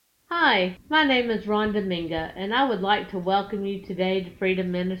Hi, my name is Ron Dominga, and I would like to welcome you today to Freedom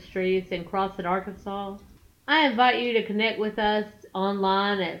Ministries in Crossett, Arkansas. I invite you to connect with us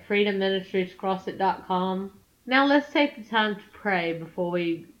online at freedomministriescrossett.com. Now let's take the time to pray before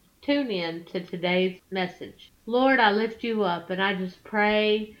we tune in to today's message. Lord, I lift you up, and I just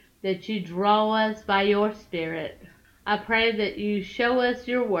pray that you draw us by your Spirit. I pray that you show us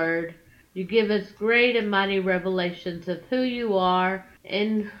your word. You give us great and mighty revelations of who you are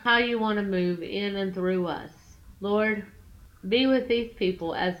and how you want to move in and through us. Lord, be with these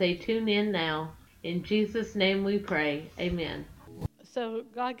people as they tune in now. In Jesus' name we pray. Amen. So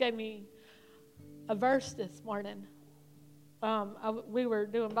God gave me a verse this morning. We were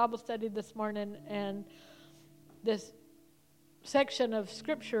doing Bible study this morning, and this section of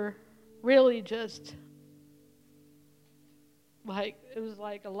Scripture really just it was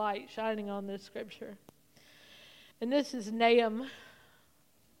like a light shining on this Scripture. And this is Nahum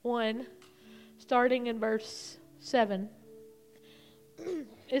 1, starting in verse 7.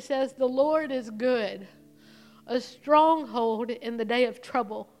 It says, "The Lord is good, a stronghold in the day of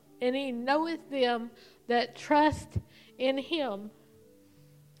trouble, and he knoweth them that trust in him."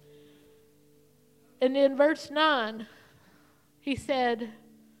 And in verse 9, he said,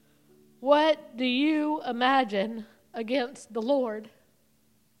 "What do you imagine against the Lord?"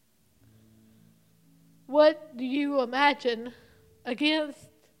 What do you imagine against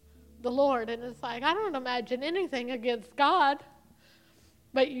the Lord? And it's like, I don't imagine anything against God,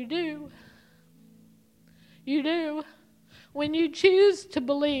 but you do. You do. When you choose to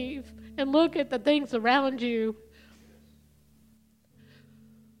believe and look at the things around you,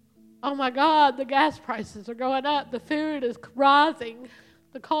 oh my God, the gas prices are going up, the food is rising,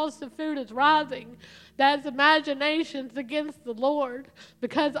 the cost of food is rising. That's imaginations against the Lord,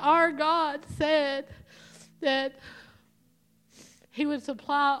 because our God said that he would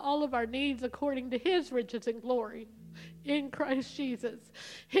supply all of our needs according to his riches and glory in Christ Jesus.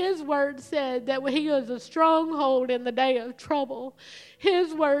 His word said that he is a stronghold in the day of trouble.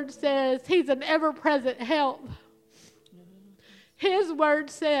 His word says he's an ever-present help. His word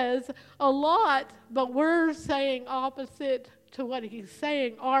says a lot, but we're saying opposite to what he's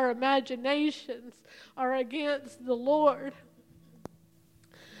saying. Our imaginations are against the Lord.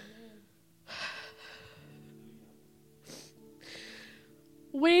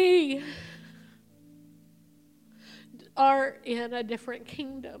 We are in a different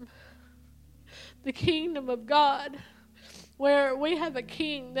kingdom, the kingdom of God, where we have a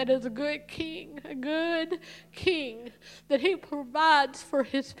king that is a good king, that he provides for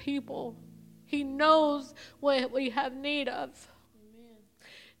his people. He knows what we have need of. Amen.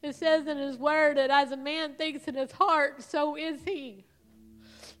 It says in his word that as a man thinks in his heart, so is he.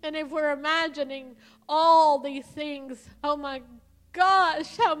 And if we're imagining all these things, oh my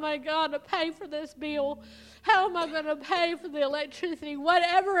gosh, how am I going to pay for this bill? How am I going to pay for the electricity?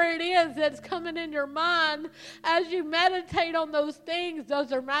 Whatever it is that's coming in your mind, as you meditate on those things,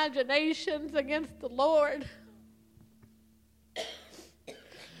 those are imaginations against the Lord.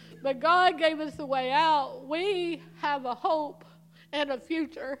 But God gave us the way out. We have a hope and a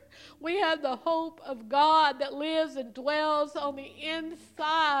future. We have the hope of God that lives and dwells on the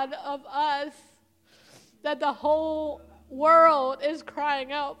inside of us, that the whole world is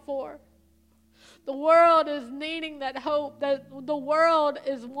crying out for. The world is needing that hope, that the world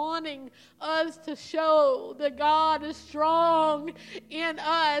is wanting us to show that God is strong in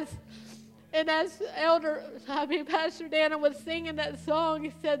us. And as Pastor Dana was singing that song,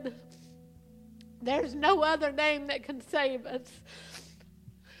 he said, there's no other name that can save us.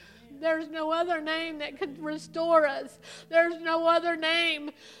 There's no other name that can restore us. There's no other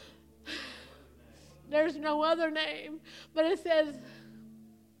name. There's no other name. But it says,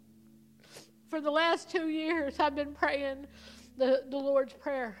 for the last 2 years, I've been praying the Lord's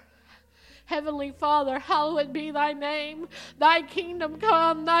Prayer. Heavenly Father, hallowed be thy name. Thy kingdom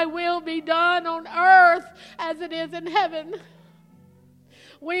come, thy will be done on earth as it is in heaven.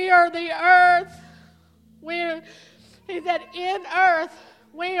 We are the earth. He said, in earth,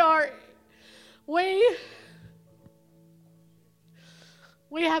 we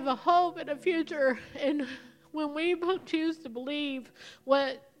have a hope and a future. And when we choose to believe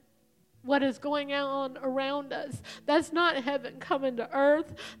what is going on around us, that's not heaven coming to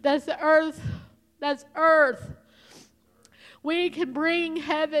earth. That's the earth. That's earth. We can bring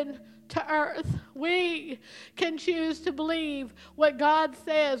heaven to earth. We can choose to believe what God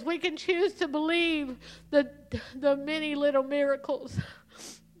says. We can choose to believe the many little miracles,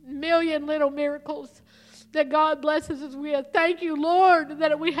 million little miracles that God blesses us with. Thank you, Lord,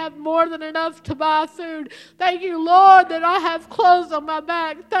 that we have more than enough to buy food. Thank you, Lord, that I have clothes on my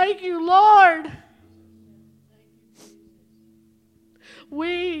back. Thank you, Lord.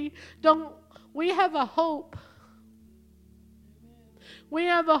 We have a hope. We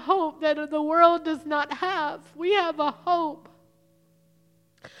have a hope that the world does not have. We have a hope.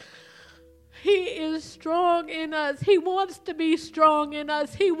 He is strong in us. He wants to be strong in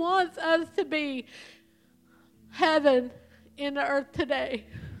us. He wants us to be heaven in the earth today.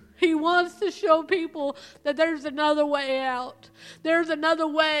 He wants to show people that there's another way out. There's another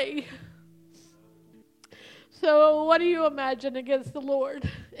way. So what do you imagine against the Lord?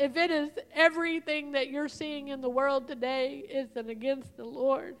 If it is everything that you're seeing in the world today isn't against the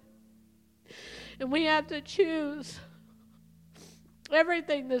Lord. And we have to choose.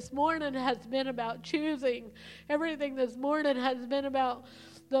 Everything this morning has been about choosing. Everything this morning has been about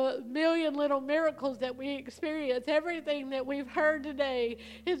the million little miracles that we experience. Everything that we've heard today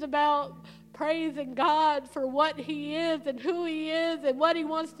is about praising God for what He is and who He is and what He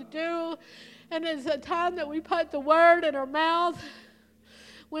wants to do. And it's a time that we put the word in our mouth.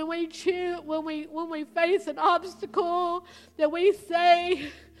 When we face an obstacle, that we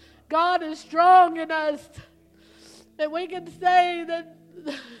say, God is strong in us. That we can say that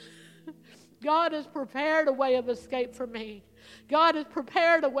God has prepared a way of escape for me. God has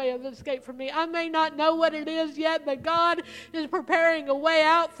prepared a way of escape for me. I may not know what it is yet, but God is preparing a way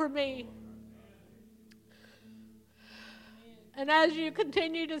out for me. And as you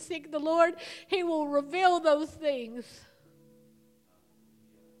continue to seek the Lord, He will reveal those things.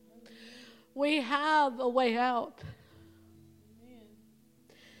 We have a way out.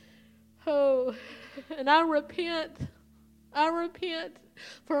 Oh, and I repent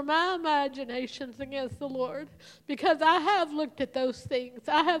for my imaginations against the Lord, because I have looked at those things.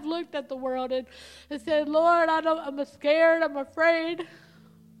 I have looked at the world and said, Lord, I'm scared, I'm afraid.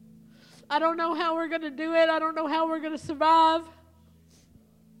 I don't know how we're going to do it. I don't know how we're going to survive.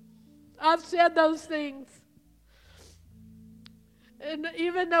 I've said those things. And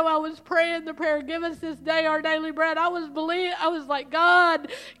even though I was praying the prayer, give us this day our daily bread, I was like,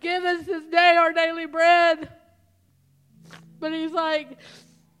 God, give us this day our daily bread. But He's like,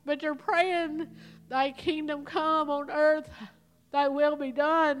 but you're praying, thy kingdom come on earth, thy will be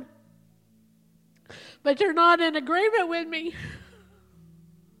done. But you're not in agreement with me.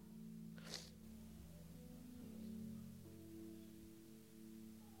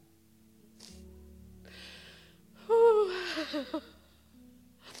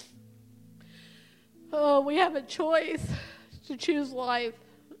 Oh, we have a choice to choose life.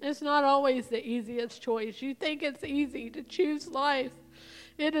 It's not always the easiest choice. You think it's easy to choose life.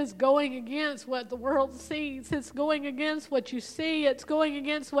 It is going against what the world sees. It's going against what you see. It's going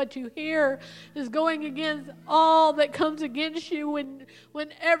against what you hear. It's going against all that comes against you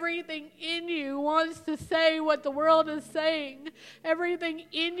when everything in you wants to say what the world is saying. Everything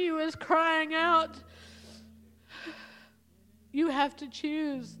in you is crying out. You have to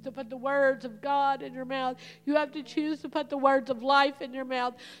choose to put the words of God in your mouth. You have to choose to put the words of life in your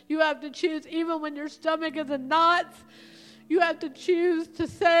mouth. You have to choose, even when your stomach is in knots, you have to choose to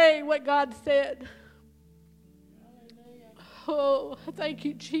say what God said. Oh, thank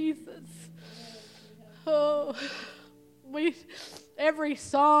you, Jesus. Oh, every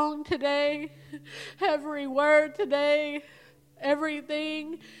song today, every word today,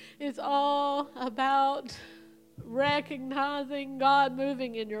 everything is all about recognizing God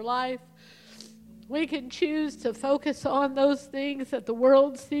moving in your life. We can choose to focus on those things that the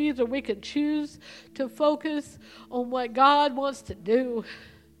world sees, or we can choose to focus on what God wants to do.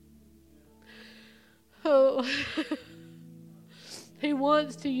 Oh, He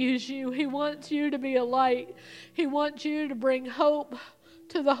wants to use you. He wants you to be a light. He wants you to bring hope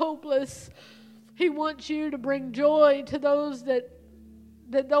to the hopeless. He wants you to bring joy to those that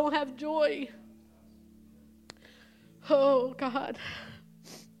don't have joy. Oh, God.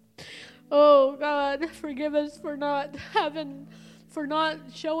 Oh, God, forgive us for not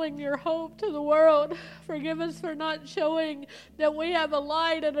showing your hope to the world. Forgive us for not showing that we have a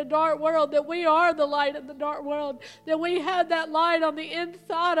light in a dark world, that we are the light in the dark world, that we have that light on the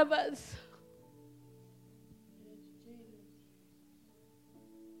inside of us.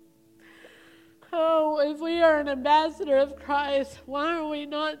 Oh, if we are an ambassador of Christ, why are we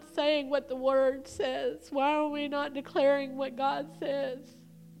not saying what the Word says? Why are we not declaring what God says?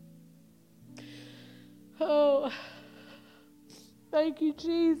 Oh, thank you,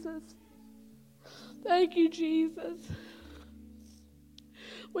 Jesus. Thank you, Jesus.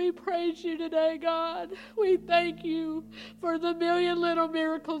 We praise you today, God. We thank you for the million little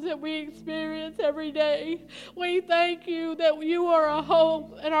miracles that we experience every day. We thank you that you are a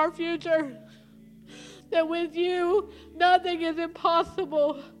hope in our future. That with you, nothing is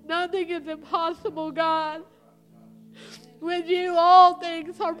impossible. Nothing is impossible, God. With you, all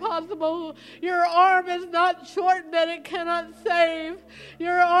things are possible. Your arm is not shortened that it cannot save.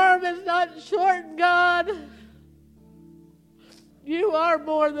 Your arm is not shortened, God. You are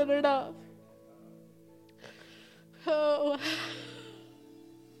more than enough. Oh,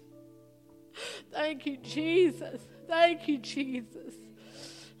 thank you, Jesus. Thank you, Jesus.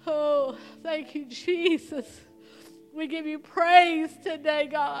 Oh, thank you, Jesus. We give you praise today,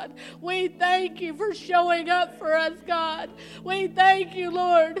 God. We thank you for showing up for us, God. We thank you,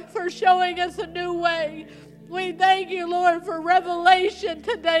 Lord, for showing us a new way. We thank you, Lord, for revelation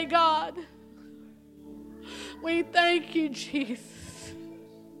today, God. We thank you, Jesus.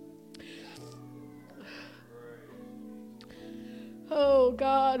 Oh,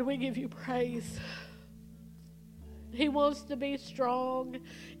 God, we give you praise. He wants to be strong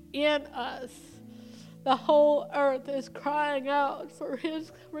in us. The whole earth is crying out for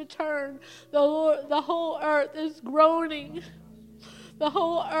his return. The whole earth is groaning. The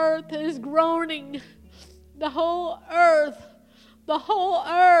whole earth is groaning. The whole earth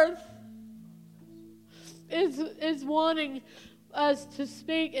is wanting us to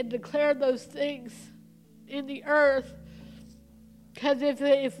speak and declare those things in the earth. Because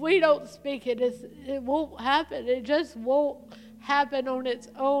if we don't speak it, it won't happen. It just won't happen on its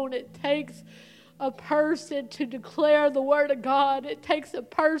own. It takes a person to declare the word of God. It takes a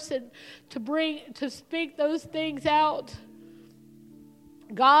person to speak those things out.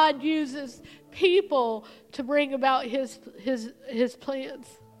 God uses people to bring about his plans.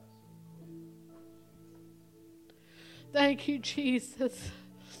 Thank you, Jesus.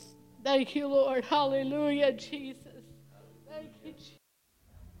 Thank you, Lord. Hallelujah, Jesus. Thank you, Jesus.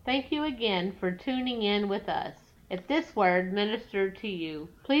 Thank you again for tuning in with us. If this word ministered to you,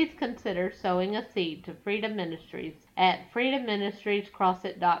 please consider sowing a seed to Freedom Ministries at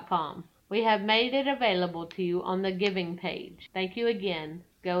freedomministriescrossit.com. We have made it available to you on the giving page. Thank you again.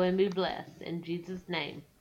 Go and be blessed. In Jesus' name.